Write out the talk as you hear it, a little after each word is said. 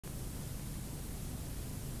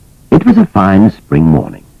It was a fine spring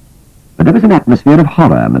morning, but there was an atmosphere of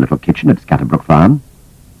horror in the little kitchen at Scatterbrook Farm.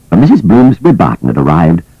 For Mrs. Bloomsbury Barton had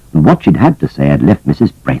arrived, and what she'd had to say had left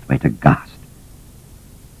Mrs. Braithwaite aghast.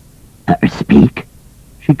 Speak,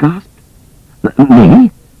 she gasped.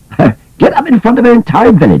 Me? Get up in front of her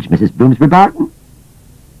entire village, Mrs. Bloomsbury Barton.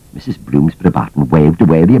 Mrs. Bloomsbury Barton waved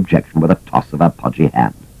away the objection with a toss of her podgy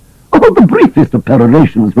hand. Oh, the briefest of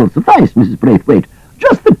perorations will suffice, Mrs. Braithwaite.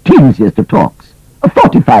 Just the teensiest of talks.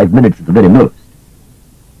 45 minutes at the very most.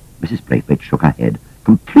 Mrs. Braithwaite shook her head,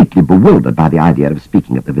 completely bewildered by the idea of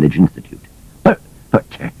speaking at the village institute. But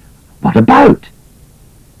what about?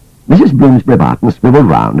 Mrs. Bloomsbury Barton swiveled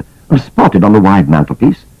round and spotted on the wide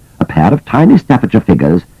mantelpiece a pair of tiny Staffordshire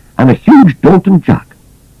figures and a huge Dalton jug.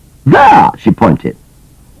 There, she pointed.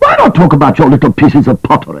 Why not talk about your little pieces of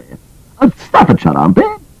pottery? Staffordshire, aren't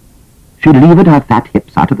they? She levered her fat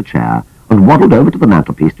hips out of the chair and waddled over to the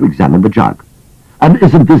mantelpiece to examine the jug. And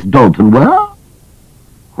isn't this Dalton ware? Oh,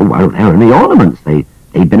 well, they're only ornaments.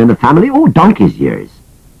 They've been in the family all donkey's years.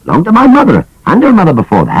 Belonged to my mother, and her mother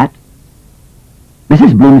before that.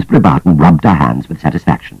 Mrs. Bloomsbury Barton rubbed her hands with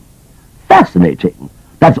satisfaction. Fascinating.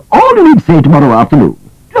 That's all you need say tomorrow afternoon.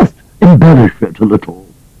 Just embellish it a little.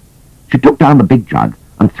 She took down the big jug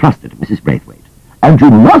and thrust it at Mrs. Braithwaite. And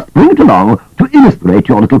you must bring it along to illustrate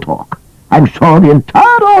your little talk. I'm sure the entire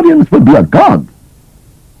audience will be agog.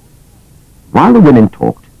 While the women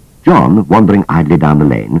talked, John, wandering idly down the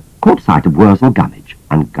lane, caught sight of Worzel Gummidge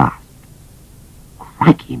and gasped.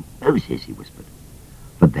 Crikey Moses, he whispered.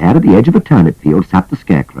 For there at the edge of a turnip field sat the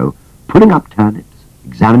Scarecrow, pulling up turnips,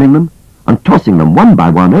 examining them, and tossing them one by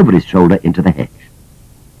one over his shoulder into the hedge.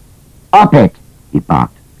 Up it, he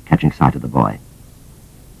barked, catching sight of the boy.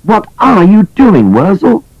 What are you doing,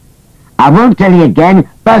 Worzel? I won't tell you again.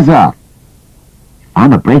 Buzz off. If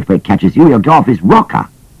Farmer Braithwaite catches you, he'll go off his rocker.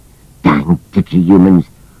 Dang titchy humans,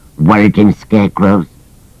 worriting scarecrows.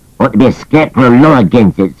 Ought to be a scarecrow law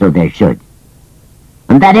against it, so there should.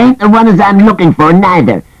 And that ain't the one as I'm looking for,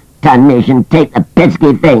 neither. Tarnation take the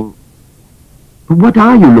pesky thing. But what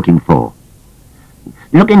are you looking for?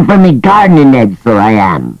 Looking for me gardening edge, so I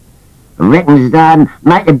am. Reckons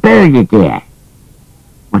might have buried it there.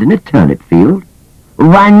 What, in a turnip field?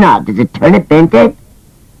 Why not? There's a turnip, ain't it?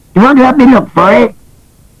 Do you want to help me look for it?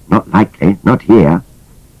 Not likely, not here.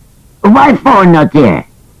 Why for not here?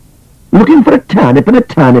 Looking for a turnip in a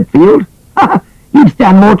turnip field? Ha! You'd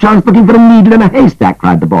stand more chance looking for a needle in a haystack,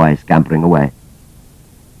 cried the boy, scampering away.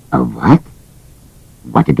 A what?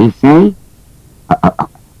 What did he say?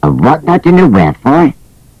 A what not and a wherefore?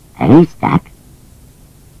 A haystack?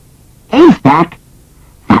 Haystack?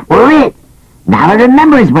 That were it. Now I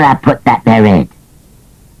remembers where I put that there in.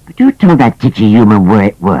 But you told that titchy human where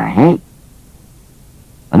it were, eh?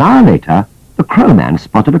 An hour later, the Crowman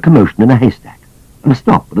spotted a commotion in a haystack and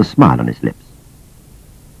stopped with a smile on his lips.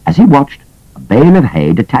 As he watched, a bale of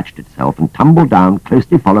hay detached itself and tumbled down,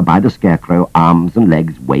 closely followed by the Scarecrow, arms and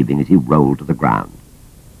legs waving as he rolled to the ground.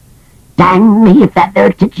 Dang me if that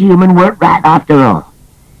there titchy human weren't right after all.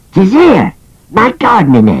 'Tis here, my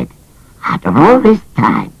gardening Ed, after all this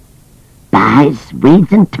time. Pies,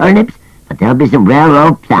 weeds and turnips, but there'll be some rare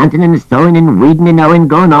old planting and sowing and weeding and owing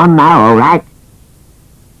going on now, all right.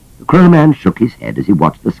 The Crowman shook his head as he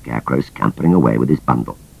watched the Scarecrow scampering away with his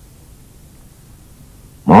bundle.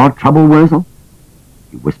 More trouble, Worzel?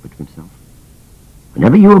 He whispered to himself.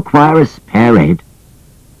 Whenever you acquire a spare head,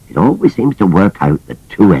 it always seems to work out that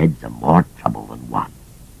two heads are more trouble than one.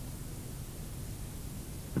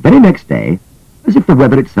 The very next day, as if the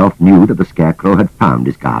weather itself knew that the Scarecrow had found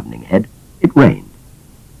his gardening head, it rained.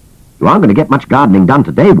 You aren't going to get much gardening done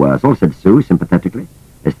today, Worzel, said Sue sympathetically,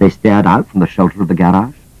 as they stared out from the shelter of the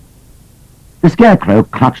garage. The Scarecrow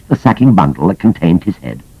clutched the sacking bundle that contained his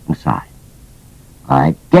head and sighed. Oh,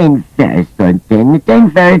 it ain't fair, son, it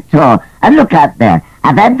ain't fair at all. And look out there,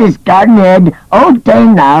 I've had this garden head all day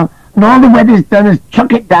now, and all the weather's done is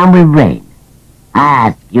chuck it down with rain. I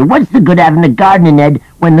ask you, what's the good of having a gardening head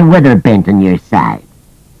when the weather bent on your side?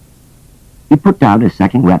 He put down his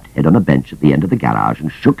sacking-wrapped head on a bench at the end of the garage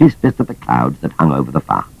and shook his fist at the clouds that hung over the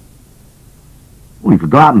farm. Well, you could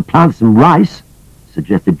go out and plant some rice,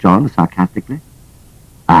 suggested John sarcastically.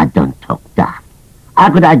 Ah, don't talk daft. How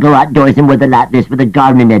could I go outdoors in weather like this with a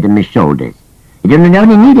gardening head on my shoulders? It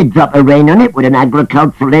only need a drop of rain on it with an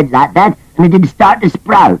agricultural head like that, and it'd start to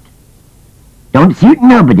sprout. Don't suit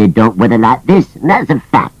nobody don't weather like this, and that's a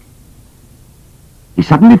fact. He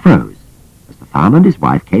suddenly froze as the farmer and his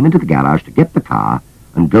wife came into the garage to get the car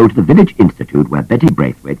and go to the village institute where Betty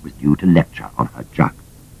Braithwaite was due to lecture on her jug.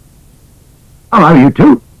 Hello, you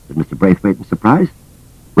two, said Mr. Braithwaite in surprise.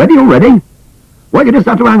 Ready already? Well, you just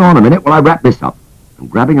have to hang on a minute while I wrap this up. and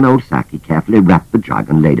grabbing an old sack, he carefully wrapped the jug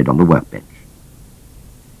and laid it on the workbench.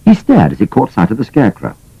 He stared as he caught sight of the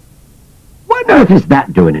Scarecrow. "What on earth is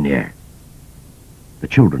that doing in here?" The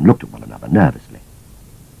children looked at one another nervously.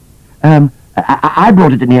 I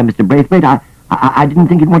brought it in here, Mr. Braithwaite. I didn't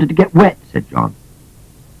think it wanted to get wet," said John.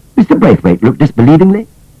 Mr. Braithwaite looked disbelievingly,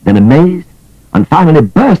 then amazed, and finally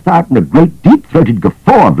burst out in a great deep-throated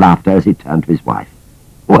guffaw of laughter as he turned to his wife.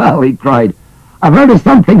 "Well," he cried, "I've heard of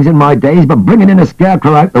some things in my days, but bringing in a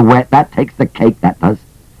Scarecrow out the wet, that takes the cake, that does.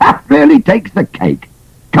 That really takes the cake.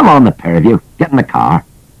 Come on, the pair of you, get in the car."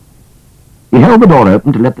 He held the door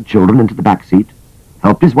open to let the children into the back seat,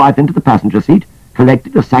 helped his wife into the passenger seat,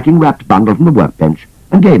 collected a sacking-wrapped bundle from the workbench,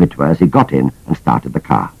 and gave it to her as he got in and started the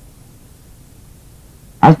car.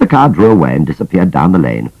 As the car drew away and disappeared down the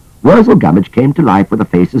lane, Worzel Gummidge came to life with a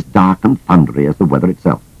face as dark and thundery as the weather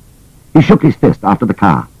itself. He shook his fist after the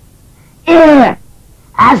car. "Here!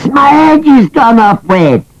 That's my head you's gone off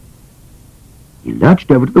with!" He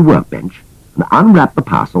lurched over to the workbench and unwrapped the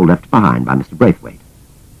parcel left behind by Mr. Braithwaite.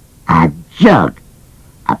 "A jug!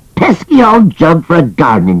 A pesky old jug for a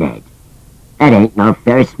gardening head! That ain't no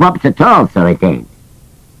fair swaps at all, so it ain't.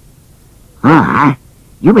 Ah,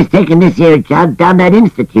 you was taking this here jug down that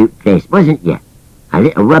Institute place, wasn't you? A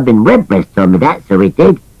little Robin Redbreast told me that, so he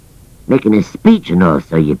did. Making a speech and all,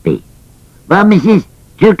 so you be. Well, missus,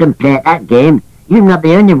 you can play at that game. You're not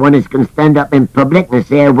the only one as can stand up in public and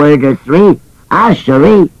say a word or three. I'll show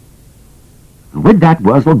ye." And with that,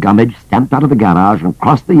 Worzel Gummidge stamped out of the garage and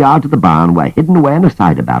crossed the yard to the barn where, hidden away in a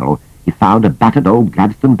cider barrel, he found a battered old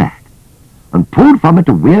Gladstone bag, and pulled from it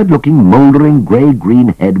a weird-looking, mouldering, grey-green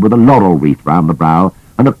head with a laurel wreath round the brow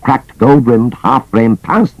and a cracked, gold-rimmed, half-framed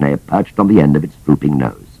pince-nez perched on the end of its drooping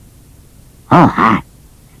nose. "Oh, hi,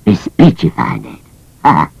 me speechifying head.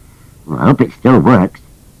 Ha! Well, I hope it still works.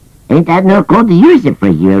 Ain't had no call to use it for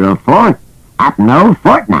a year or four. Up no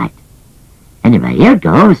fortnight. Anyway, here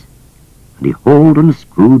goes." And he hauled and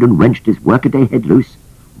screwed and wrenched his workaday head loose,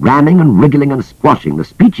 ramming and wriggling and squashing the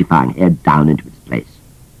speechifying head down into its place.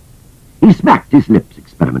 He smacked his lips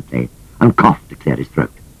experimentally and coughed to clear his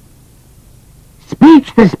throat.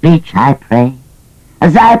 "Speech for speech, I pray,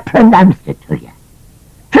 as I pronounced it to you,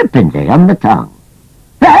 trippingly on the tongue.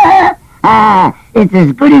 It's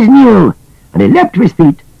as good as new." And he leapt to his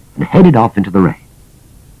feet and headed off into the rain.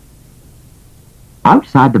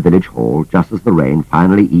 Outside the village hall, just as the rain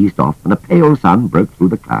finally eased off and a pale sun broke through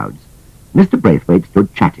the clouds, Mr. Braithwaite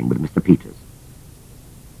stood chatting with Mr. Peters.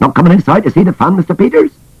 "Not coming inside to see the fun, Mr.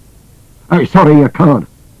 Peters?" Sorry, I can't.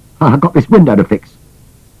 I've got this window to fix."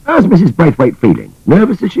 "How's Mrs. Braithwaite feeling?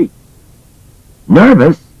 Nervous, is she?"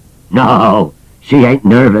 "Nervous? No, she ain't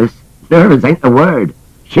nervous. Nervous ain't the word.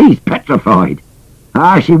 She's petrified.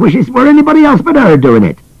 She wishes it were anybody else but her doing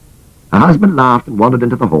it." Her husband laughed and wandered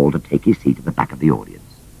into the hall to take his seat at the back of the audience.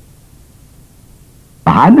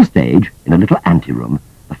 Behind the stage, in a little anteroom,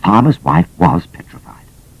 the farmer's wife was petrified.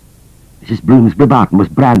 Mrs. Bloomsbury Barton was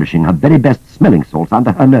brandishing her very best smelling salts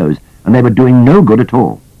under her nose, and they were doing no good at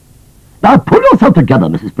all. "Now pull yourself together,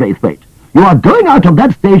 Mrs. Braithwaite. You are going out on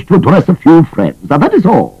that stage to address a few friends. Now that is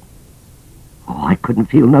all." "Oh, I couldn't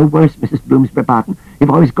feel no worse, Mrs. Bloomsbury Barton, if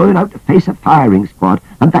I was going out to face a firing squad,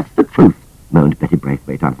 and that's the truth," moaned Betty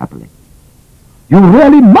Braithwaite unhappily. "You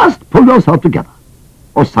really must pull yourself together,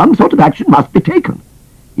 or some sort of action must be taken,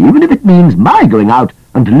 even if it means my going out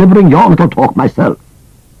and delivering your little talk myself."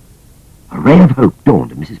 A ray of hope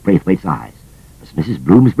dawned in Mrs. Braithwaite's eyes, as Mrs.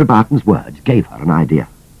 Bloomsbury Barton's words gave her an idea.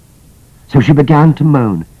 So she began to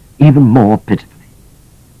moan even more pitifully.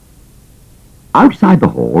 Outside the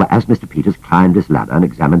hall, as Mr. Peters climbed his ladder and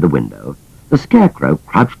examined the window, the Scarecrow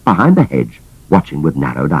crouched behind the hedge, watching with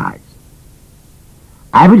narrowed eyes.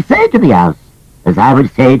 "I would say to the House, as I would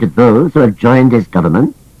say to those who have joined this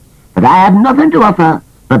government, that I have nothing to offer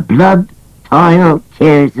but blood, toil,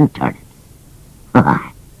 tears, and turnips.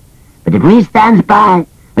 But if we stands by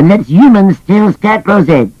and lets humans steal Scarecrow's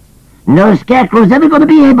heads, no Scarecrow's ever going to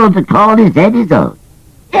be able to call his head his own.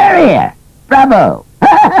 Hear, hear! Bravo!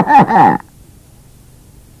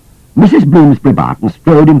 Mrs. Bloomsbury Barton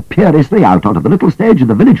strode imperiously out onto the little stage of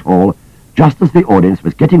the village hall just as the audience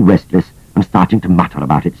was getting restless and starting to mutter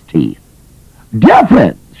about its tea. "Dear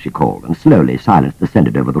friends," she called, and slowly silence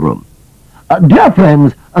descended over the room. "Dear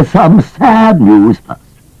friends, some sad news first.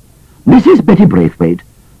 Mrs. Betty Braithwaite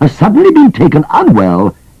has suddenly been taken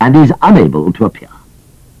unwell and is unable to appear.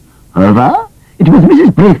 However, it was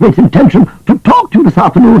Mrs. Braithwaite's intention to talk to you this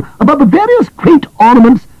afternoon about the various quaint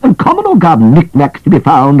ornaments and common or garden knickknacks to be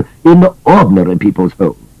found in ordinary people's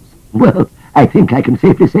homes. Well, I think I can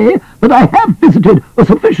safely say that I have visited a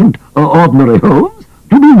sufficient ordinary homes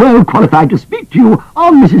to be well qualified to speak to you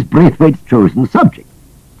on Mrs. Braithwaite's chosen subject.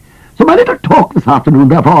 So my little talk this afternoon,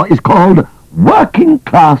 therefore, is called Working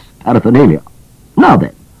Class Paraphernalia. Now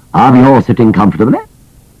then, are we all sitting comfortably?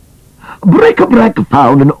 Bric-a-brac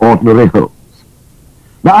found in ordinary homes.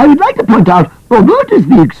 Now, I would like to point out, although it is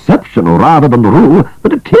the exception rather than the rule,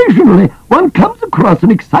 that occasionally one comes across an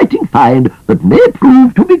exciting find that may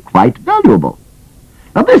prove to be quite valuable.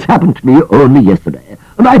 Now, this happened to me only yesterday,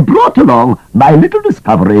 and I brought along my little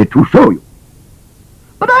discovery to show you.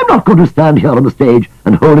 But I'm not going to stand here on the stage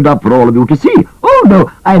and hold it up for all of you to see. Oh,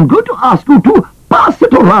 no, I'm going to ask you to pass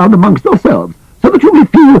it around amongst yourselves so that you may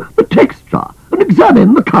feel the texture and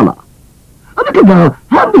examine the colour. A little girl,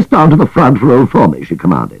 hand this down to the front row for me, she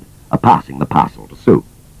commanded, passing the parcel to Sue.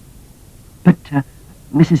 But,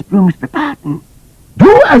 Mrs. Bloomsbury-Barton...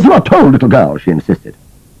 Do as you are told, little girl, she insisted.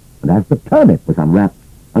 And as the turnip was unwrapped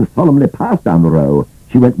and solemnly passed down the row,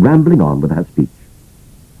 she went rambling on with her speech.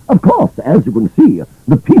 Of course, as you can see,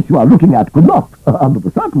 the piece you are looking at could not, under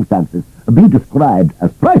the circumstances, be described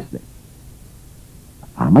as priceless. The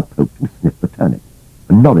farmer poked and sniffed the turnip,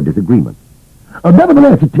 and nodded his agreement.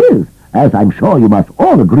 Nevertheless, it is, as I'm sure you must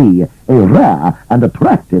all agree, a rare and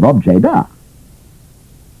attractive objet d'art.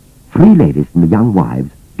 Three ladies from the Young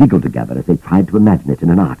Wives giggled together as they tried to imagine it in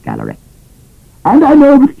an art gallery. And I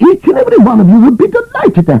know that each and every one of you would be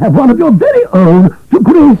delighted to have one of your very own to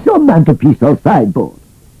grace your mantelpiece or sideboard.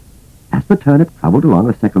 As the turnip travelled along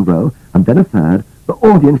a second row, and then a third, the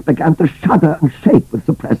audience began to shudder and shake with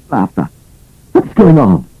suppressed laughter. "What's going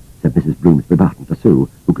on?" said Mrs. Bloomsbury-Barton to Sue,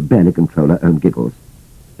 who could barely control her own giggles.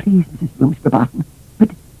 "Please, Mrs. Bloomsbury-Barton, but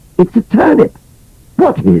it's a turnip."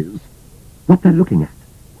 "What is?" "What they're looking at."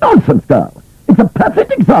 "Nonsense, girl! It's a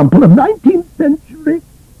perfect example of 19th century..."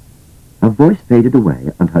 Her voice faded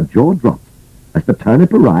away, and her jaw dropped as the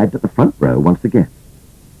turnip arrived at the front row once again.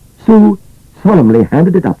 Sue solemnly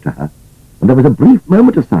handed it up to her, and there was a brief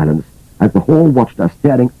moment of silence as the hall watched her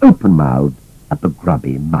staring open-mouthed at the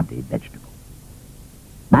grubby, muddy vegetable.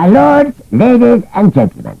 My lords, ladies, and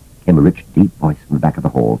gentlemen, came a rich, deep voice from the back of the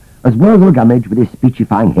hall, as Worzel Gummidge, with his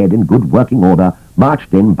speechifying head in good working order,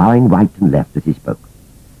 marched in, bowing right and left as he spoke.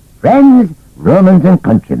 Friends, Romans, and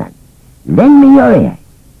countrymen, lend me your ears.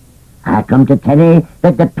 I come to tell you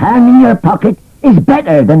that the pound in your pocket is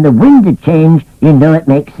better than the wind to change. You know it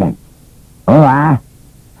makes sense. Oh, aye.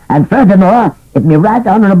 And furthermore, if my right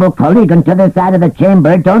honourable colleague on t'other side of the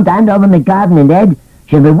chamber don't hand over my gardening head,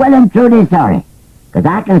 she'll be well and truly sorry. 'Cause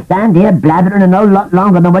I can stand here blathering an old lot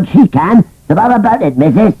longer than what she can. So how about it,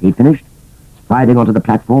 missus?" he finished, striding onto the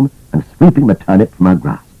platform and sweeping the turnip from her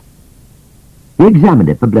grasp. He examined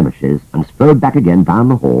it for blemishes and strode back again down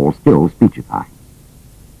the hall, still speechifying.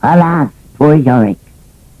 Alas, poor Yorick.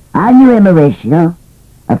 I knew him, Horatio,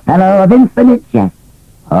 a fellow of infinite jest.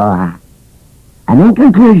 Oh, aye. And in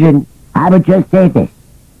conclusion, I would just say this.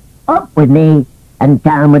 Up with me and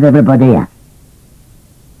down with everybody else.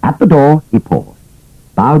 At the door, he paused,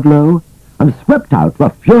 bowed low, and swept out to a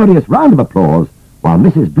furious round of applause while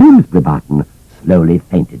Mrs. Bloomsbury-Barton slowly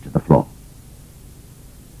fainted to the floor.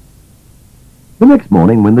 The next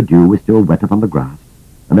morning, when the dew was still wet upon the grass,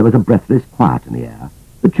 and there was a breathless quiet in the air,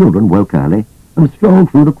 the children woke early and strolled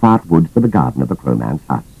through the quiet woods to the garden of the Crowman's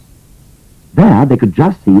house. There they could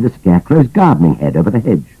just see the Scarecrow's gardening head over the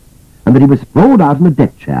hedge, and that he was sprawled out in a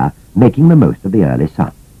deck chair, making the most of the early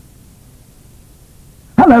sun.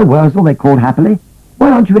 "Hello, Worzel," they called happily.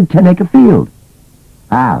 "Why aren't you in 10-acre field?"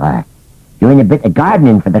 Doing a bit of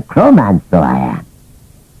gardening for the Crowman, so I am."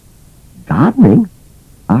 "Gardening?"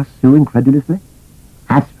 asked Sue incredulously.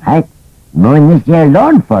 "That's right. Mowing this here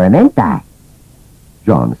lawn for him, ain't I?"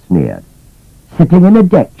 John sneered. "Sitting in a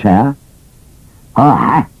deck chair?"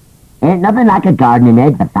 Oh, ain't nothing like a gardening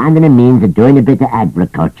head for finding a means of doing a bit of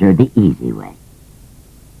agriculture the easy way."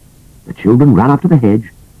 The children ran up to the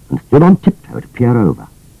hedge and stood on tiptoe to peer over.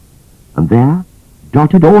 And there,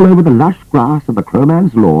 dotted all over the lush grass of the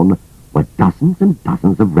Crowman's lawn, were dozens and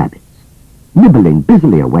dozens of rabbits, nibbling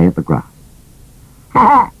busily away at the grass.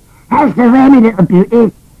 "Ha! That's the way, me little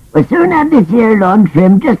beauties. We'll soon have this here lawn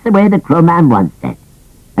trimmed just the way the Crowman wants it.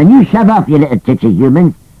 And you shove off, you little titch of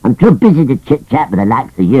humans. I'm too busy to chit-chat with the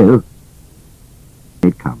likes of you."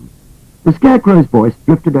 They'd come. The Scarecrow's voice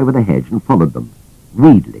drifted over the hedge and followed them,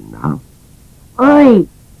 wheedling now. "Oi!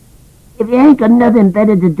 If you ain't got nothing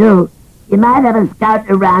better to do, you might have a scout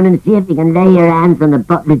around and see if you can lay your hands on a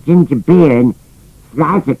bottle of ginger beer and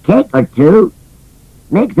slice a cake or two.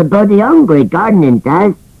 Makes a body hungry, gardening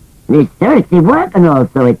does. And it's thirsty working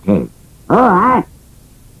also, it is. Oh, aye."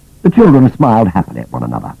 The children smiled happily at one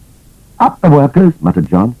another. "Up the workers," muttered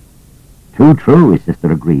John. "Too true," his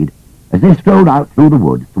sister agreed, as they strolled out through the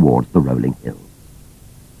woods towards the rolling hills.